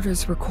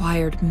chronosorters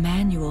required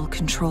manual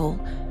control,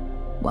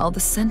 while the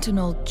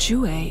Sentinel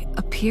Jue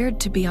appeared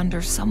to be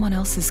under someone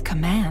else's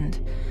command.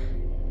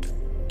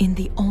 In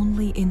the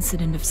only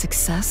incident of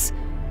success,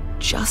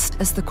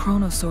 just as the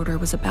chronosorter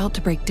was about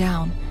to break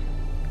down,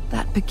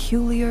 that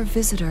peculiar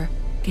visitor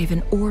gave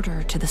an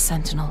order to the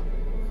Sentinel,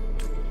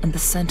 and the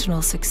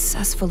Sentinel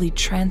successfully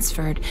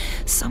transferred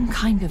some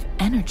kind of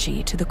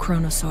energy to the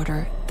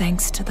chronosorter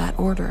thanks to that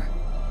order.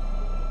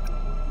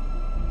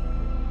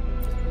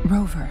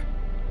 Rover,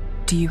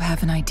 do you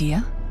have an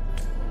idea?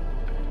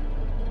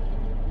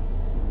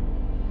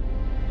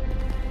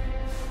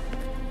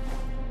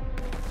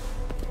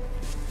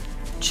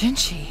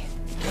 Jinshi.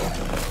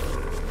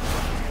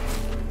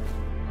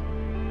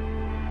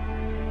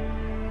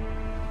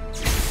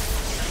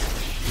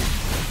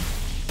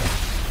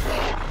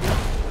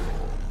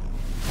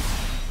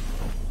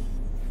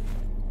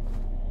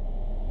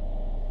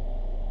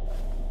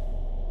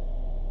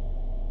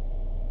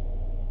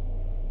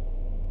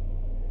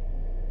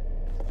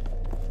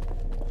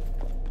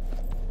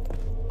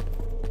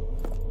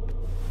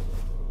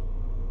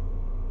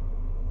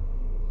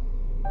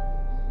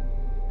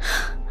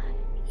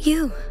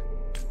 You.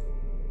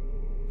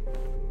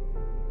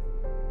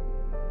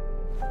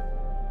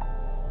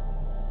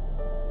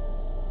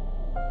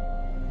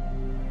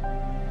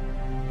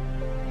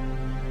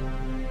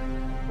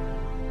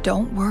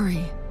 Don't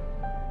worry.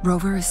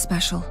 Rover is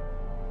special.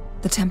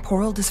 The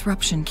temporal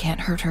disruption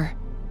can't hurt her.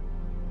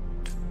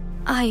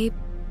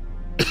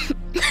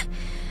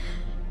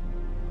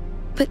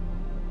 But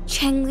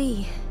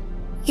Changli,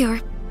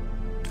 you're...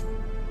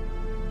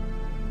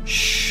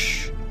 Shh.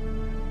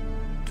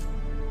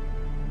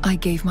 I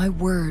gave my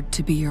word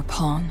to be your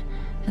pawn,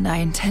 and I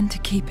intend to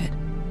keep it.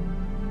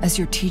 As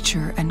your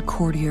teacher and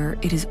courtier,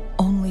 it is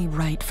only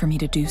right for me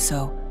to do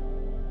so.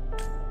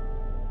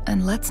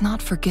 And let's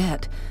not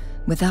forget,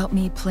 without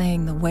me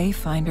playing the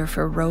Wayfinder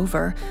for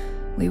Rover,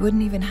 we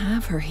wouldn't even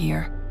have her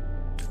here.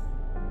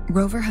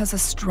 Rover has a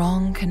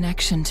strong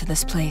connection to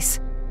this place.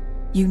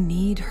 You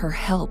need her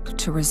help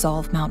to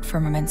resolve Mount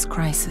Firmament's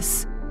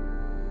crisis.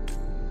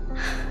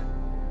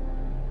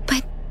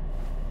 But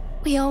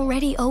we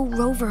already owe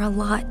Rover a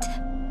lot.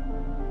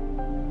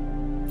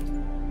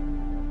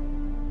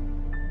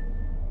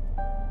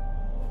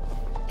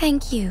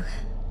 Thank you,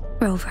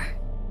 Rover.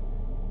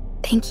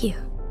 Thank you.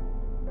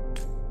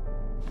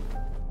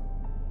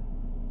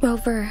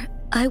 Rover,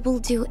 I will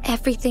do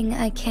everything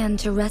I can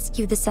to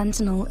rescue the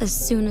Sentinel as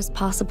soon as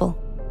possible.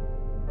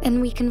 And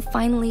we can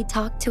finally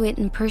talk to it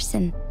in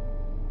person.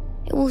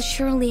 It will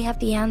surely have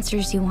the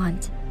answers you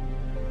want.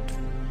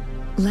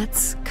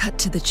 Let's cut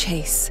to the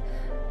chase.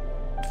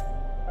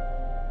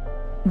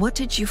 What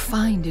did you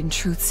find in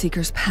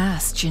Truthseeker's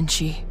past,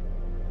 Jinshi?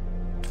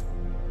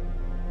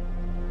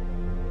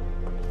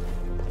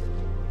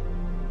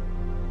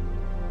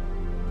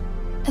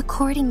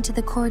 According to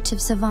the Court of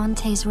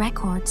Savante's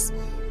records,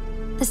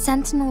 the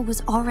Sentinel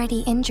was already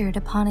injured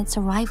upon its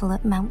arrival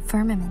at Mount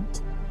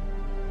Firmament.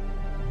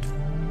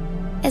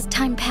 As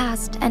time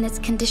passed and its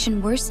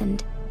condition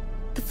worsened,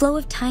 the flow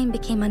of time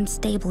became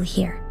unstable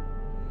here,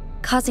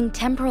 causing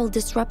temporal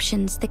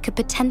disruptions that could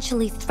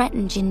potentially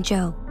threaten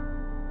Jinzhou.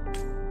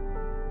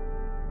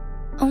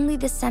 Only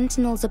the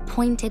Sentinel's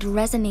appointed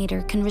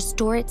resonator can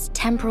restore its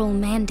temporal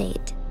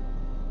mandate.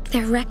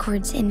 Their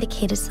records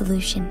indicate a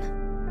solution.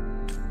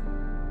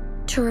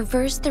 To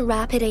reverse the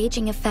rapid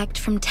aging effect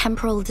from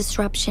temporal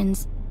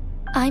disruptions,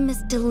 I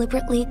must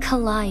deliberately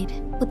collide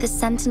with the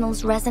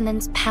Sentinel's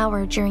resonance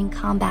power during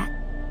combat,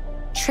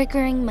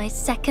 triggering my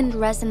second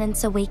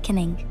resonance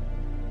awakening.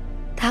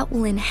 That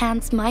will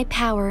enhance my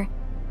power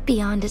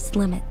beyond its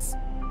limits.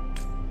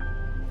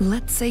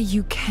 Let's say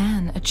you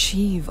can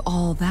achieve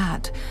all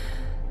that,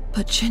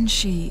 but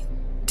Jinshi,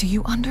 do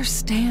you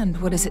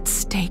understand what is at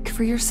stake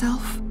for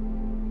yourself?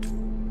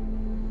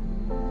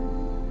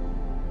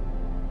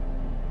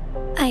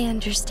 I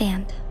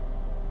understand.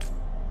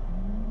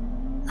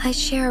 I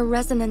share a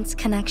resonance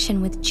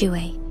connection with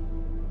Jue,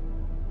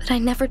 but I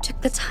never took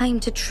the time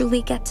to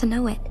truly get to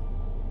know it.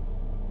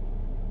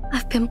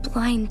 I've been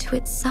blind to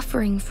its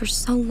suffering for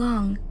so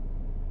long.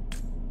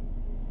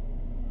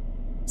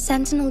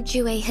 Sentinel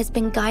Jue has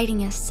been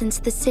guiding us since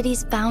the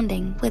city's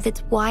founding with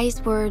its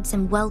wise words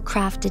and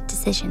well-crafted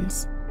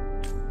decisions.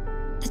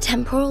 The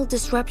temporal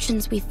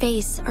disruptions we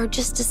face are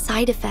just a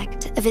side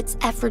effect of its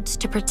efforts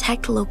to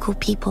protect local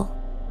people.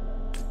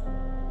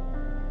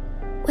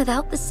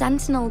 Without the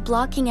Sentinel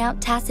blocking out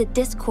tacit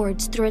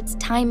discords through its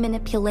time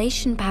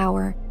manipulation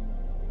power,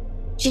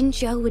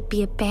 Jinzhou would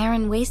be a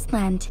barren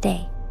wasteland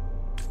today.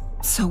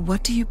 So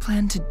what do you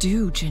plan to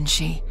do,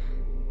 Jinshi?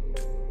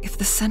 If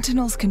the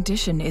Sentinel's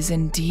condition is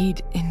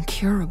indeed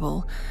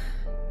incurable,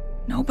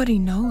 nobody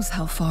knows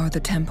how far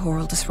the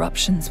temporal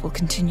disruptions will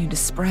continue to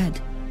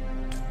spread.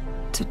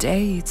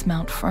 Today it's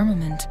Mount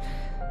Firmament,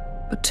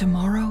 but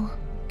tomorrow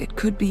it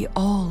could be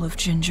all of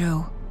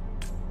Jinzhou.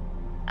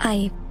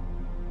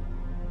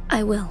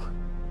 I will.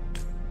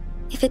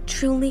 If it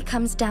truly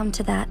comes down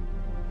to that,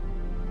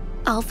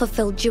 I'll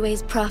fulfill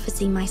Jue's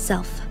prophecy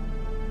myself.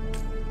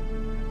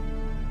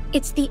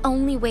 It's the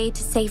only way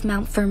to save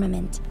Mount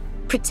Firmament,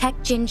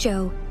 protect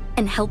Jinzhou,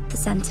 and help the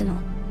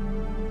Sentinel.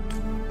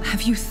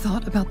 Have you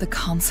thought about the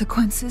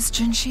consequences,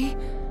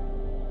 Jinshi?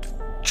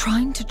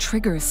 Trying to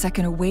trigger a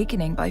second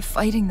awakening by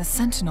fighting the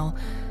Sentinel,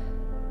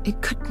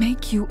 it could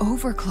make you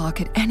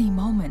overclock at any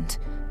moment.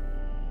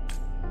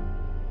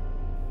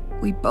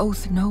 We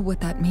both know what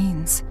that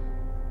means.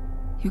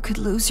 You could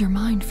lose your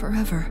mind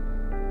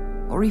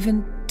forever, or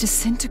even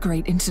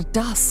disintegrate into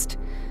dust.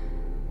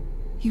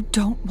 You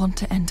don't want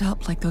to end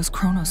up like those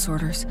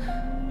chronosorters,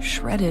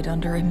 shredded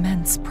under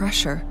immense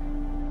pressure.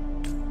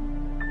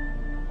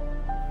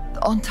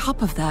 On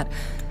top of that,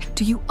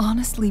 do you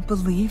honestly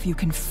believe you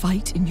can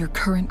fight in your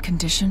current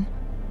condition?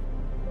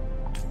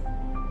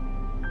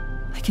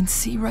 I can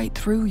see right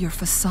through your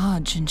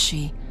facade,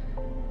 Jinshi.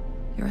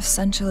 You're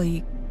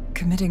essentially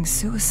committing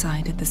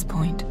suicide at this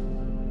point.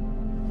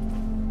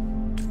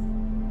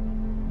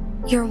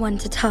 You're one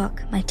to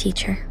talk, my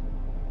teacher.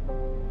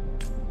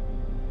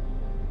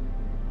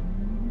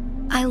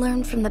 I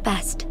learned from the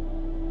best.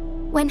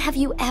 When have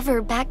you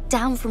ever backed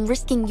down from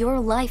risking your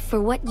life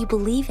for what you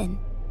believe in?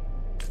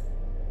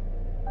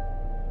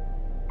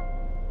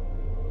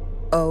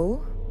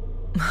 Oh?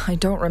 I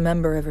don't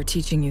remember ever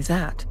teaching you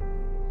that.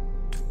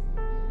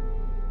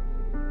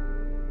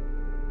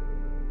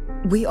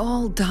 We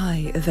all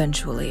die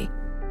eventually,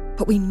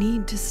 but we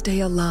need to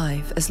stay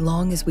alive as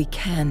long as we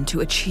can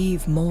to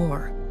achieve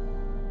more.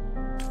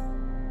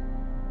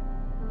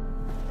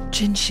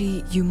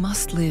 Jinshi, you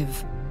must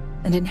live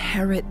and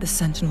inherit the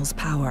Sentinel's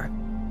power.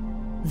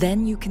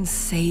 Then you can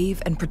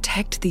save and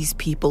protect these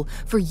people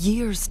for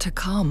years to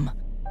come.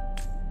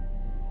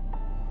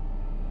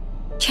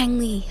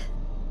 Changli,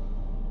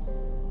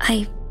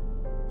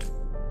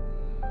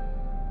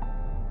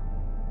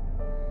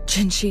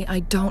 Jinshi,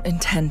 I don't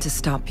intend to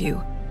stop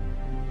you.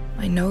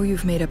 I know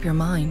you've made up your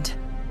mind.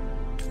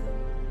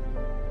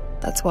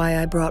 That's why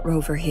I brought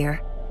Rover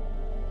here.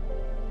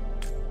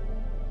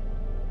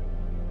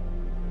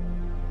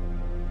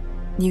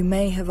 You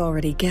may have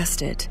already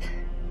guessed it.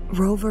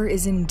 Rover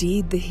is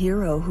indeed the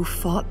hero who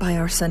fought by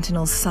our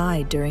Sentinel's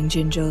side during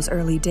Jinzhou's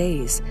early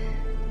days.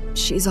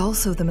 She's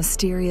also the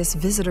mysterious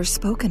visitor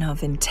spoken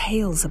of in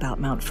tales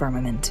about Mount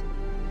Firmament.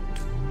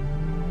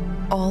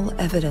 All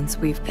evidence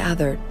we've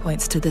gathered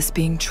points to this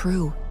being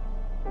true.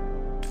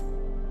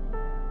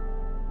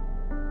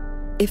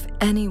 If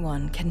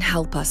anyone can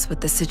help us with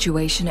the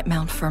situation at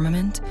Mount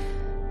Firmament,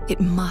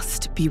 it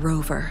must be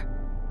Rover.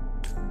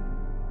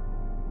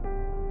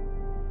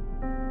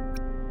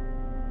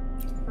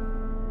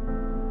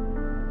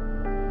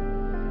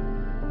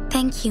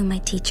 Thank you, my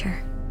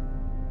teacher.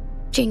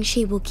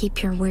 Jinshi will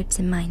keep your words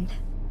in mind.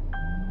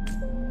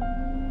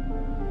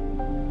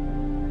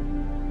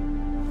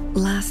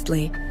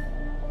 Lastly,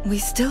 we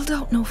still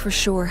don't know for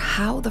sure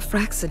how the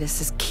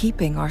Fraxidus is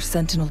keeping our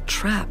Sentinel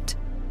trapped.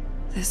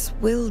 This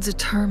will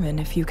determine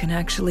if you can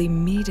actually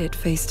meet it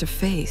face to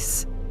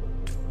face.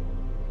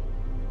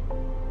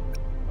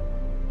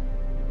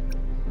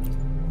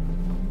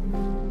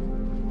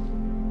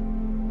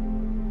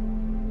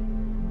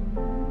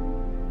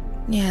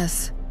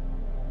 Yes,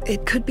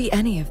 it could be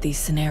any of these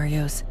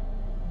scenarios.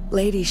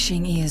 Lady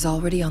Xingyi is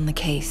already on the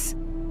case.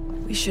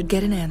 We should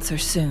get an answer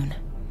soon.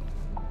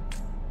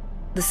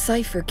 The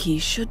cipher key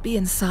should be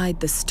inside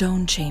the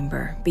stone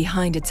chamber,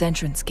 behind its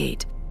entrance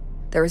gate.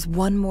 There is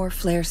one more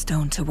flare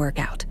stone to work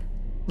out.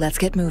 Let's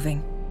get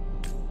moving.